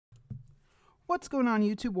What's going on,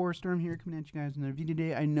 YouTube? Warstorm here, coming at you guys in another video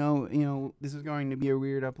today. I know, this is going to be a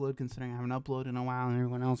weird upload considering I haven't uploaded in a while and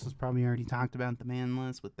everyone else has probably already talked about the ban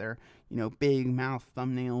list with their, big mouth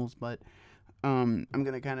thumbnails, but I'm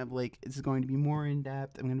going to kind of this is going to be more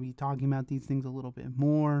in-depth. I'm going to be talking about these things a little bit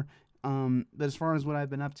more. But as far as what I've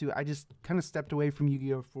been up to, I just kind of stepped away from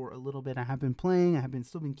Yu-Gi-Oh for a little bit. I have been playing, I have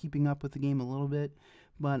still been keeping up with the game a little bit,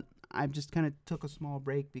 but I've just kind of took a small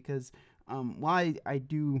break because while I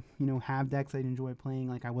do, have decks I enjoy playing,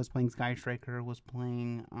 like I was playing Sky Striker, was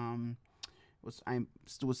playing, was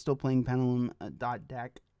still playing Pendulum dot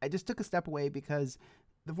deck. I just took a step away because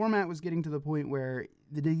the format was getting to the point where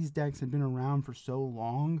these decks had been around for so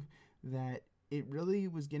long that it really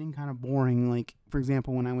was getting kind of boring. Like, for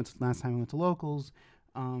example, when last time I went to locals,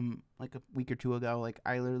 like a week or two ago,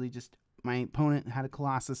 I literally just, my opponent had a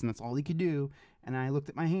Colossus and that's all he could do, and I looked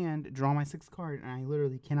at my hand, draw my 6th card, and I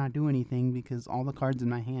literally cannot do anything because all the cards in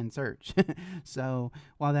my hand search. So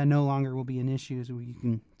while that no longer will be an issue, as you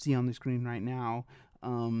can see on the screen right now,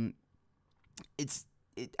 I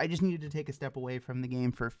just needed to take a step away from the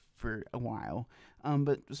game for a while.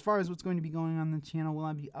 But as far as what's going to be going on the channel, will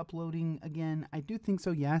I be uploading again? I do think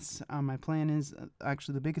so, yes. My plan is,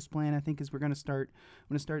 actually the biggest plan I think is I'm going to start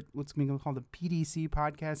what's going to be called the PDC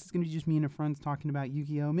podcast. It's going to be just me and a friends talking about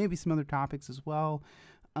Yu-Gi-Oh! Maybe some other topics as well.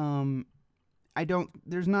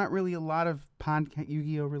 There's not really a lot of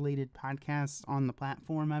Yu-Gi-Oh! Related podcasts on the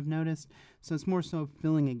platform, I've noticed. So it's more so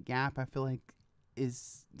filling a gap, I feel like,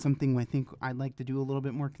 is something I think I'd like to do a little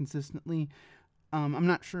bit more consistently. I'm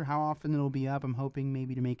not sure how often it'll be up. I'm hoping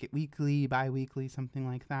maybe to make it weekly, bi-weekly, something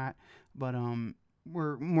like that. But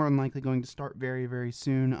we're more than likely going to start very, very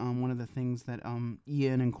soon. One of the things that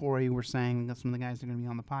Ian and Corey were saying, that some of the guys that are going to be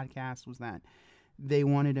on the podcast, was that they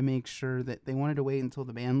wanted to make sure that they wanted to wait until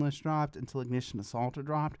the ban list dropped, until Ignition Assault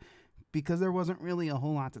dropped, because there wasn't really a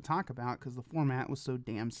whole lot to talk about because the format was so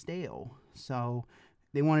damn stale. So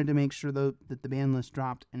they wanted to make sure, though, that the ban list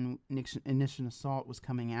dropped and Ignition Assault was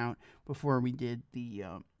coming out before we did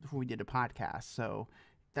a podcast. So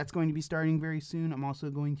that's going to be starting very soon. I'm also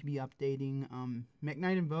going to be updating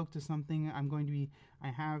Mekk-Knight Invoke to something I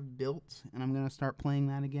have built, and I'm going to start playing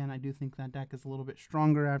that again. I do think that deck is a little bit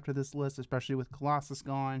stronger after this list, especially with Colossus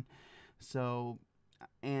gone. So,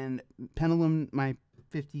 and Pendulum, my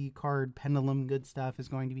 50 card Pendulum good stuff, is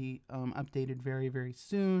going to be updated very, very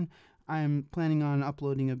soon. I'm planning on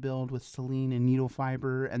uploading a build with Selene and Needle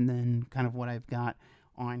Fiber, and then kind of what I've got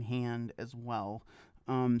on hand as well.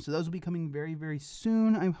 So those will be coming very, very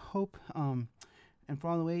soon, I hope. And for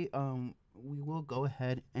all the way, we will go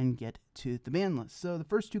ahead and get to the ban list. So the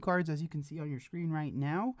first two cards, as you can see on your screen right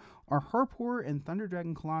now, are Harpor and Thunder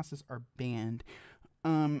Dragon Colossus are banned.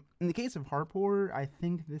 In the case of Harpor, I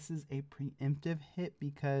think this is a preemptive hit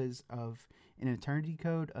because of an Eternity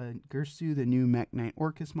Code, Gersu, the new Mekk-Knight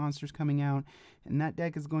Orcus monsters coming out, and that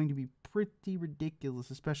deck is going to be pretty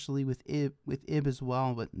ridiculous, especially with Ib as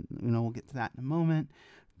well, but we'll get to that in a moment.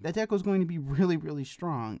 That deck was going to be really, really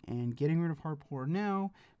strong, and getting rid of Harpor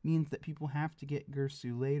now means that people have to get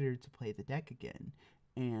Gersu later to play the deck again,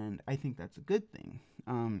 and I think that's a good thing.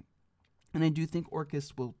 And I do think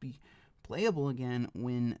Orcus will be playable again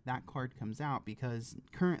when that card comes out, because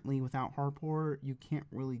currently without Harpor you can't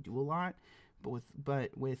really do a lot, but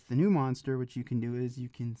with the new monster, what you can do is you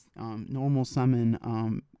can normal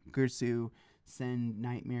summon Gersu, send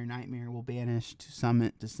Nightmare will banish to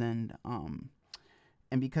summon to send and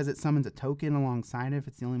because it summons a token alongside it, if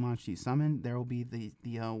it's the only monster you summon, there will be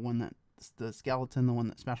the one that the skeleton, the one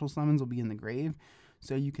that special summons, will be in the grave,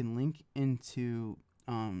 so you can link into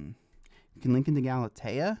Galatea,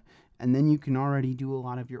 and then you can already do a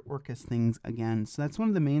lot of your Orcus things again. So that's one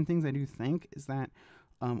of the main things I do think, is that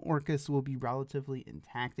Orcus will be relatively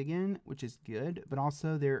intact again, which is good, but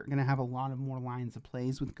also they're going to have a lot of more lines of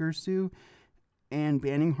plays with Gersu, and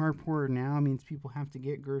banning Harpor now means people have to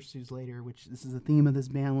get Gersus later, which this is the theme of this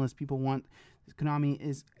ban list. Konami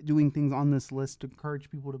is doing things on this list to encourage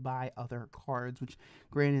people to buy other cards, which,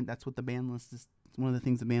 granted, that's what the ban list is. One of the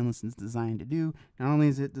things the ban list is designed to do. Not only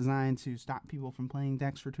is it designed to stop people from playing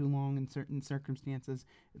decks for too long in certain circumstances,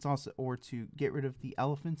 it's also, or to get rid of the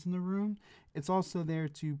elephants in the room, it's also there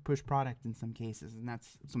to push product in some cases, and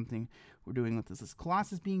that's something we're doing with this.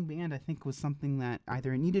 Colossus being banned, I think, was something that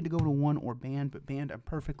either it needed to go to 1 or banned, but banned I'm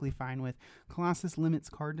perfectly fine with. Colossus limits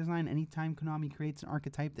card design. Anytime Konami creates an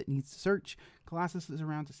archetype that needs to search, Colossus is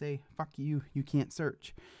around to say, fuck you, you can't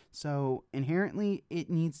search. So inherently, it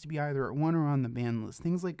needs to be either at 1 or on the ban list.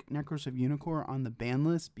 Things like Necros of Unicorn on the ban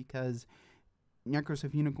list, because Necros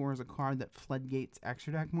of Unicorn is a card that floodgates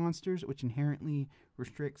extra deck monsters, which inherently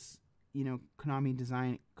restricts Konami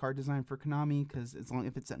design card design for Konami, because as long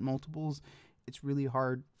if it's at multiples, it's really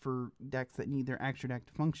hard for decks that need their extra deck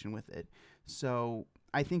to function with it. So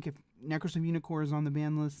I think if Necros of Unicorn is on the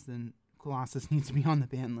ban list, then Colossus needs to be on the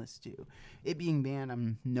ban list too. It being banned,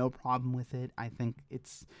 I'm no problem with it. I think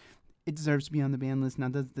it deserves to be on the ban list. Now,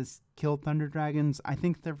 does this kill Thunder Dragons? I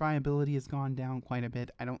think their viability has gone down quite a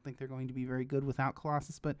bit. I don't think they're going to be very good without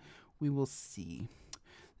Colossus, but we will see.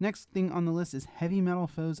 Next thing on the list is Heavy Metal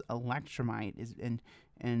Foes Electromite,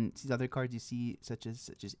 and these other cards you see, such as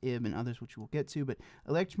Ib and others, which we'll get to. But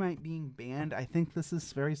Electromite being banned, I think this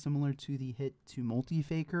is very similar to the hit to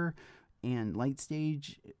Multi-Faker and Light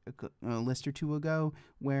Stage a list or two ago,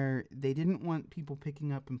 where they didn't want people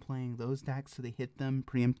picking up and playing those decks, so they hit them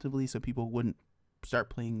preemptively so people wouldn't start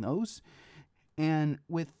playing those. And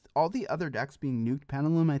with all the other decks being nuked,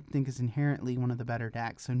 Pendulum I think is inherently one of the better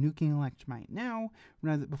decks. So nuking Electromite now,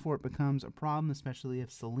 rather before it becomes a problem, especially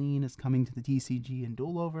if Selene is coming to the TCG and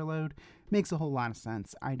Dual Overload, makes a whole lot of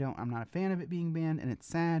sense. I'm not a fan of it being banned, and it's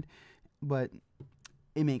sad, but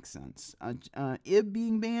it makes sense. Ib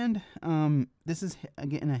being banned, this is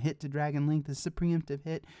again a hit to Dragon Link. This is a preemptive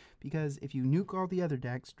hit, because if you nuke all the other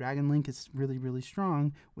decks, Dragon Link is really, really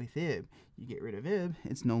strong with Ib. You get rid of Ib,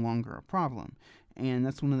 it's no longer a problem. And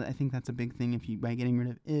that's I think that's a big thing. By getting rid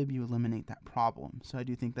of Ib, you eliminate that problem. So I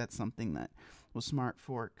do think that's something that was smart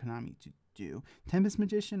for Konami to do. Tempest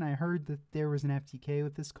Magician, I heard that there was an FTK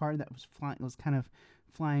with this card that was kind of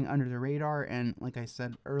flying under the radar, and like I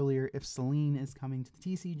said earlier, if Selene is coming to the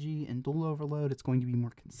TCG and Dual Overload, it's going to be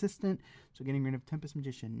more consistent. So getting rid of Tempest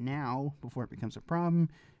Magician now, before it becomes a problem,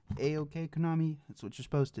 A-OK Konami, that's what you're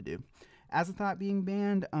supposed to do. Azathoth being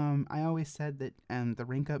banned, I always said that the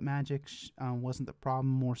rank up magic wasn't the problem,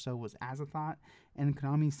 more so was Azathoth, and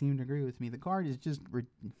Konami seemed to agree with me. The card is just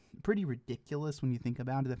pretty ridiculous when you think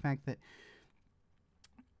about it. The fact that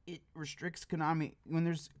it restricts Konami when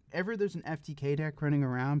there's an FTK deck running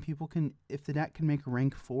around. People can, if the deck can make a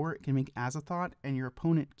rank 4, it can make Azathoth, and your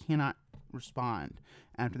opponent cannot respond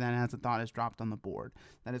after that Azathoth is dropped on the board.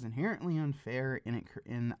 That is inherently unfair,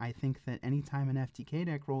 and I think that anytime an FTK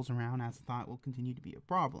deck rolls around, Azathoth will continue to be a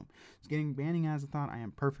problem. So banning Azathoth, I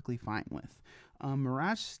am perfectly fine with.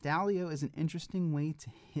 Mirage Stalio is an interesting way to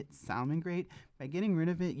hit Salamangreat. By getting rid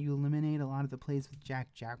of it, you eliminate a lot of the plays with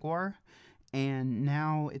Jaguar. And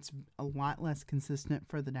now it's a lot less consistent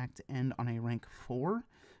for the deck to end on a rank 4.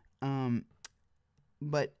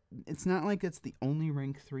 But it's not like it's the only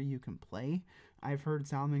rank 3 you can play. I've heard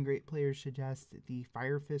Salamangreat players suggest the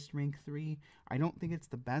Fire Fist rank 3. I don't think it's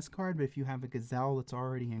the best card, but if you have a Gazelle that's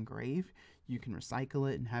already engraved, you can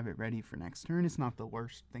recycle it and have it ready for next turn. It's not the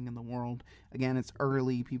worst thing in the world. Again, it's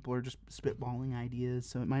early. People are just spitballing ideas,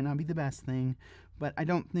 so it might not be the best thing. But I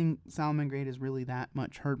don't think Salamangreat is really that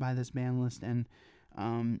much hurt by this ban list, and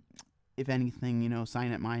if anything,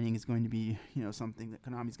 Signet Mining is going to be, something that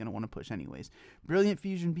Konami's going to want to push anyways. Brilliant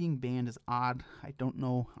Fusion being banned is odd. I don't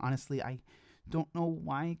know. Honestly, I don't know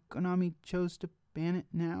why Konami chose to ban it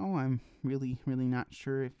now. I'm really, really not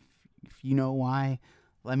sure. If you know why,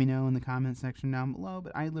 let me know in the comment section down below,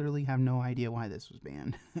 but I literally have no idea why this was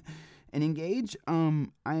banned. And Engage,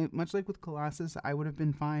 much like with Colossus, I would have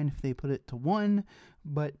been fine if they put it to 1,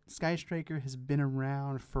 but Sky Striker has been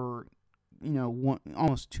around for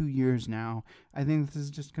almost 2 years now. I think this is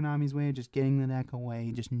just Konami's way of just getting the deck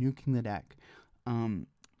away, just nuking the deck. And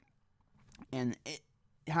it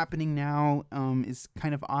happening now is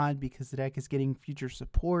kind of odd because the deck is getting future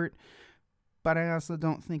support, but I also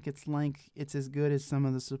don't think it's as good as some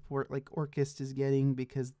of the support like Orchist is getting,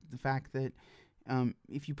 because the fact that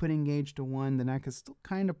if you put Engage to 1, the deck is still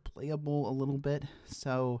kind of playable a little bit.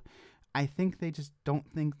 So I think they just don't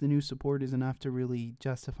think the new support is enough to really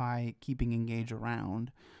justify keeping Engage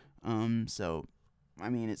around. So, I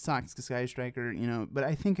mean, it sucks because Sky Striker, but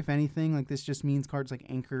I think if anything, this just means cards like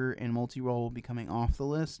Anchor and Multi-Roll will be coming off the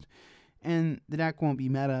list. And the deck won't be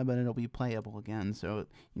meta, but it'll be playable again. So,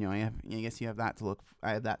 I guess I have that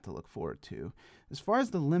to look forward to. As far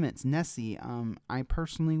as the limits, Nessie, I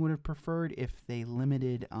personally would have preferred if they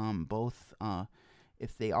limited both.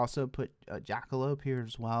 If they also put Jackalope here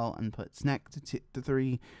as well and put Sneck to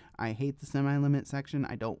 3. I hate the semi-limit section.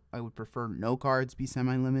 I would prefer no cards be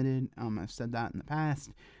semi-limited. I've said that in the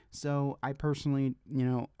past. So I personally,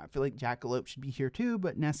 I feel like Jackalope should be here too,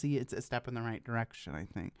 but Nessie, it's a step in the right direction, I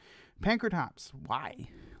think. Pankratops, why?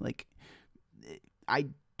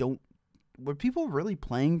 Were people really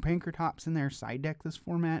playing Pankratops in their side deck this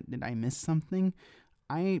format? Did I miss something?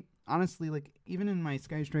 I honestly, even in my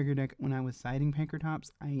Sky Striker deck, when I was siding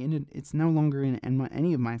Pankratops, it's no longer in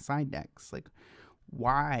any of my side decks.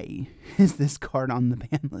 why is this card on the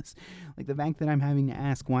ban list? Like, the fact that I'm having to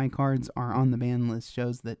ask why cards are on the ban list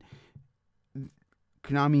shows that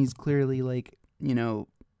Konami's clearly, like,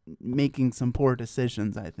 making some poor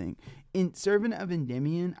decisions, I think. In Servant of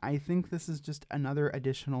Endymion, I think this is just another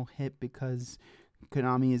additional hit because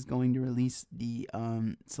Konami is going to release the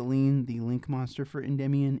Celine, the Link monster for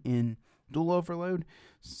Endymion, in Dual Overload.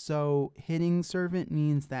 So hitting Servant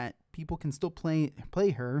means that people can still play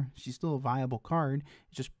her. She's still a viable card.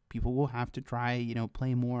 It's just people will have to try,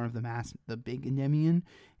 play more of the big Endymion,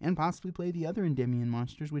 and possibly play the other Endymion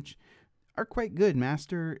monsters, which are quite good.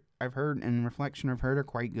 Master, I've heard, and Reflection, I've heard, are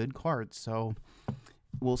quite good cards. So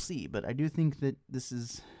we'll see. But I do think that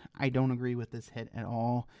I don't agree with this hit at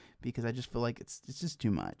all, because I just feel like it's just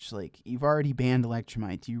too much. Like, you've already banned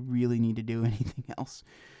Electromite. Do you really need to do anything else?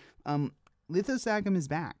 Lithosagam is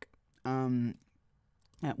back.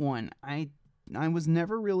 At 1. I was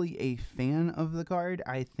never really a fan of the card.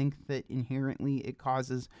 I think that inherently it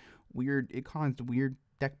caused weird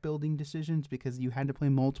deck building decisions, because you had to play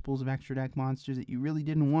multiples of extra deck monsters that you really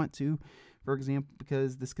didn't want to. For example,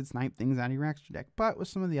 because this could snipe things out of your extra deck. But with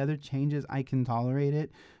some of the other changes, I can tolerate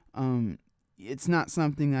it. It's not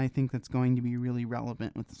something I think that's going to be really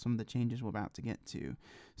relevant with some of the changes we're about to get to.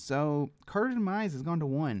 So, Card of Demise has gone to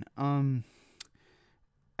 1.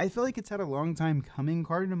 I feel like it's had a long time coming.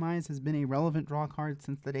 Card of Demise has been a relevant draw card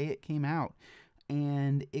since the day it came out.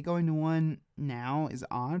 And it going to 1 now is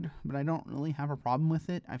odd, but I don't really have a problem with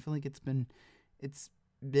it. I feel like it's been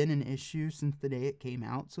an issue since the day it came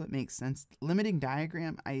out, so it makes sense. Limiting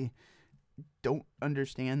Diagram, I don't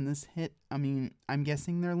understand this hit. I mean, I'm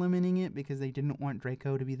guessing they're limiting it because they didn't want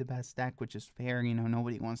Draco to be the best deck, which is fair.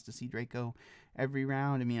 Nobody wants to see Draco every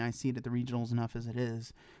round. I mean, I see it at the regionals enough as it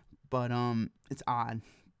is, but it's odd.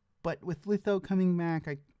 But with Litho coming back,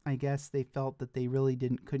 I guess they felt that they really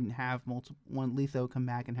couldn't have one Litho come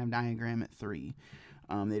back and have Diagram at 3.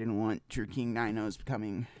 They didn't want True King Dinos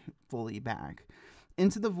coming fully back.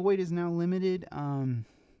 Into the Void is now limited.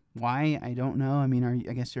 Why? I don't know. I mean,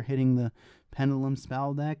 I guess you're hitting the Pendulum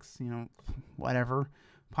spell decks, whatever.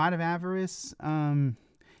 Pot of Avarice,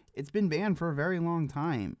 it's been banned for a very long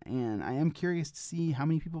time, and I am curious to see how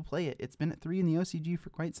many people play it. It's been at 3 in the OCG for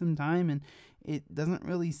quite some time, and it doesn't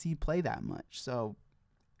really see play that much. So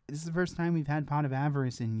this is the first time we've had Pot of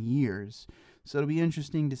Avarice in years. So it'll be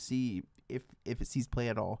interesting to see if it sees play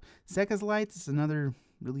at all. Sekka's Lights is another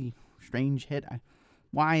really strange hit.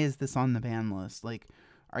 Why is this on the ban list? Like,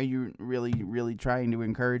 are you really, really trying to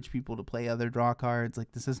encourage people to play other draw cards?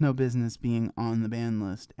 Like, this has no business being on the ban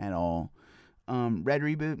list at all. Red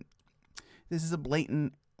Reboot. This is a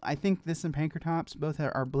blatant... I think this and Pankratops both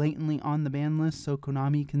are blatantly on the ban list, so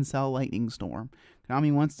Konami can sell Lightning Storm.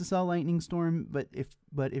 Konami wants to sell Lightning Storm, but if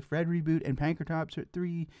Red Reboot and Pankratops are at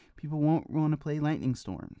 3, people won't want to play Lightning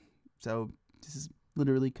Storm. So this is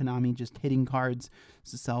literally Konami just hitting cards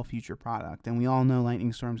to sell future product, and we all know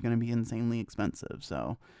Lightning Storm is going to be insanely expensive.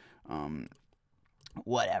 So,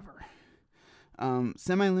 whatever.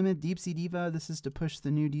 Semi-limit Deep Sea Diva. This is to push the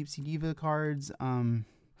new Deep Sea Diva cards.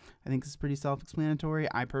 I think this is pretty self-explanatory.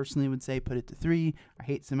 I personally would say put it to 3. I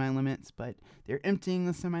hate semi-limits, but they're emptying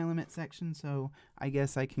the semi-limit section, so I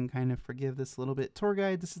guess I can kind of forgive this a little bit. Tour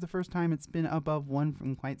Guide, this is the first time it's been above 1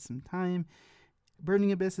 from quite some time.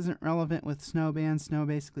 Burning Abyss isn't relevant with Snow Ban. Snow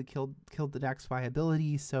basically killed the deck's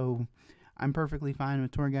viability, so I'm perfectly fine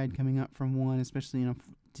with Tour Guide coming up from 1, especially in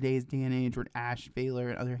today's day and age where Ash, Valor,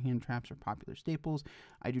 and other hand traps are popular staples.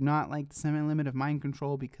 I do not like the semi-limit of Mind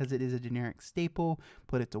Control because it is a generic staple.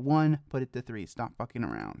 Put it to 1, put it to 3. Stop fucking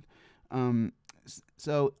around.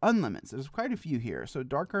 So unlimits, there's quite a few here. So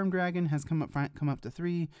Dark Arm Dragon has come up to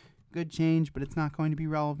 3. Good change, but it's not going to be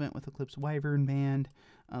relevant with Eclipse Wyvern banned.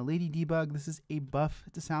 Lady Debug, this is a buff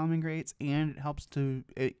to Salamangreats, and it helps to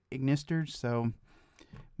Ignisters, so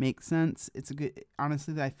makes sense. It's a good,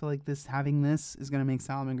 honestly, I feel like having this is going to make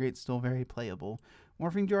Salamangreats still very playable.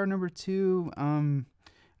 Morphing Jar number 2, I'm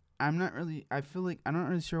not really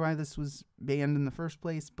sure why this was banned in the first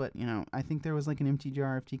place, but, I think there was like an empty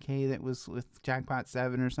jar of TK that was with Jackpot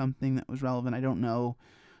 7 or something that was relevant. I don't know.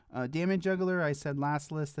 Damage Juggler, I said last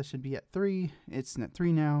list, that should be at 3. It's at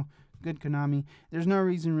 3 now. Good Konami. There's no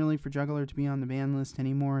reason really for Juggler to be on the ban list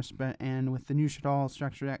anymore, and with the new Shadal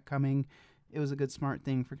structure deck coming, it was a good smart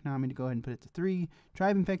thing for Konami to go ahead and put it to 3.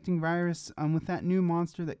 Tribe Infecting Virus, with that new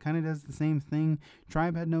monster that kind of does the same thing,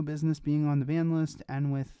 Tribe had no business being on the ban list,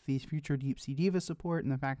 and with the future Deep Sea Diva support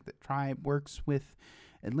and the fact that Tribe works with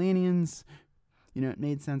Atlanteans, it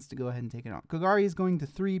made sense to go ahead and take it off. Kagari is going to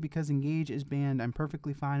 3 because Engage is banned. I'm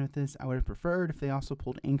perfectly fine with this. I would have preferred if they also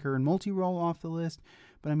pulled Anchor and Multi-Roll off the list,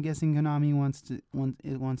 but I'm guessing Konami wants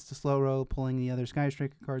to slow roll pulling the other Sky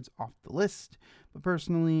Striker cards off the list. But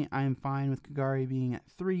personally, I am fine with Kagari being at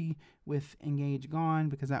 3 with Engage gone,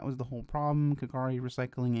 because that was the whole problem. Kagari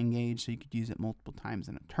recycling Engage so you could use it multiple times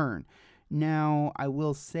in a turn. Now, I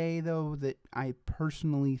will say, though, that I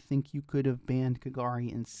personally think you could have banned Kagari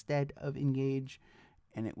instead of Engage,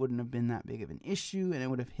 and it wouldn't have been that big of an issue, and it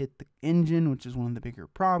would have hit the engine, which is one of the bigger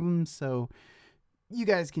problems. So you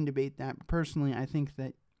guys can debate that. But personally, I think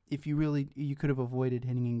that if you could have avoided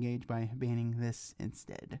hitting Engage by banning this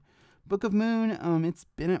instead. Book of Moon, it's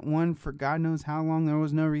been at 1 for God knows how long. There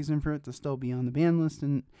was no reason for it to still be on the ban list,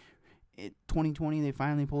 and 2020 they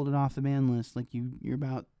finally pulled it off the ban list. Like, you're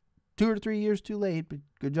about 2 or 3 years too late, but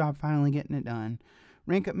good job finally getting it done.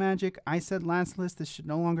 Rank Up Magic, I said last list this should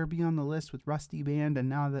no longer be on the list with Rusty banned, and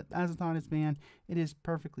now that Azathoth is banned, it is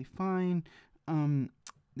perfectly fine.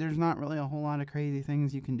 There's not really a whole lot of crazy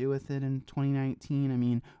things you can do with it in 2019. I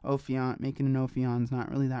mean, Ophion, making an Ophion is not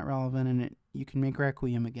really that relevant, and you can make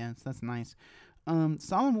Requiem against. That's nice.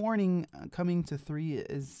 Solemn Warning coming to 3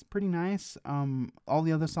 is pretty nice. All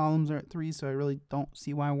the other Solemns are at 3, so I really don't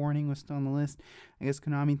see why Warning was still on the list. I guess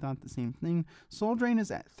Konami thought the same thing. Soul Drain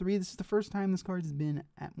is at 3. This is the first time this card has been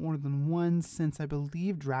at more than 1 since, I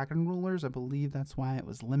believe, Dragon Rulers. I believe that's why it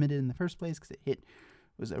was limited in the first place, because it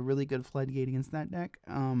was a really good floodgate against that deck.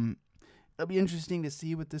 It'll be interesting to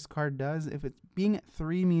see what this card does. If it's being at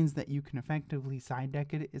 3 means that you can effectively side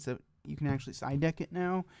deck it. You can actually side deck it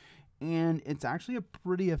now, and it's actually a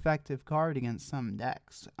pretty effective card against some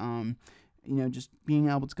decks. Just being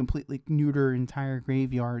able to completely neuter entire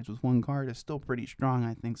graveyards with one card is still pretty strong,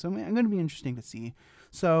 I think. So I'm going to be interesting to see.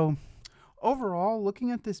 So overall,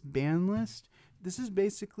 looking at this ban list, this is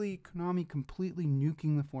basically Konami completely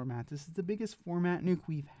nuking the format. This is the biggest format nuke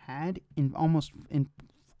we've had in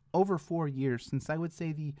over 4 years, since I would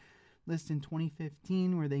say the list in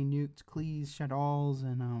 2015 where they nuked Klees, Shaddolls,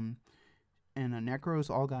 and Necros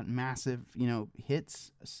all got massive,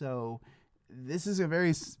 hits. So this is a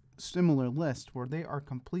very similar list where they are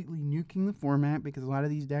completely nuking the format because a lot of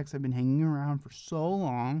these decks have been hanging around for so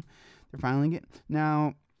long. They're finally getting...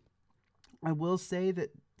 Now, I will say that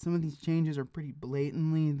some of these changes are pretty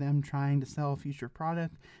blatantly them trying to sell a future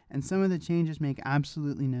product, and some of the changes make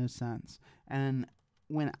absolutely no sense. And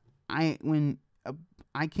when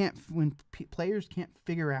players can't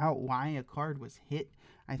figure out why a card was hit,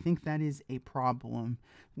 I think that is a problem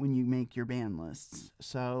when you make your ban lists.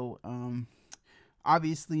 So,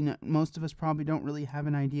 obviously, most of us probably don't really have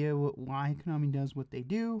an idea why Konami does what they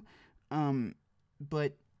do,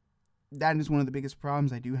 but that is one of the biggest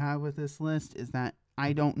problems I do have with this list, is that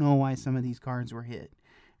I don't know why some of these cards were hit,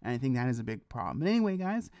 and I think that is a big problem. But anyway,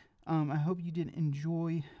 guys, I hope you did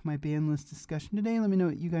enjoy my ban list discussion today. Let me know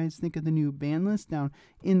what you guys think of the new ban list down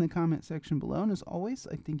in the comment section below. And as always,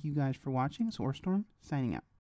 I thank you guys for watching. It's Orstorm, signing out.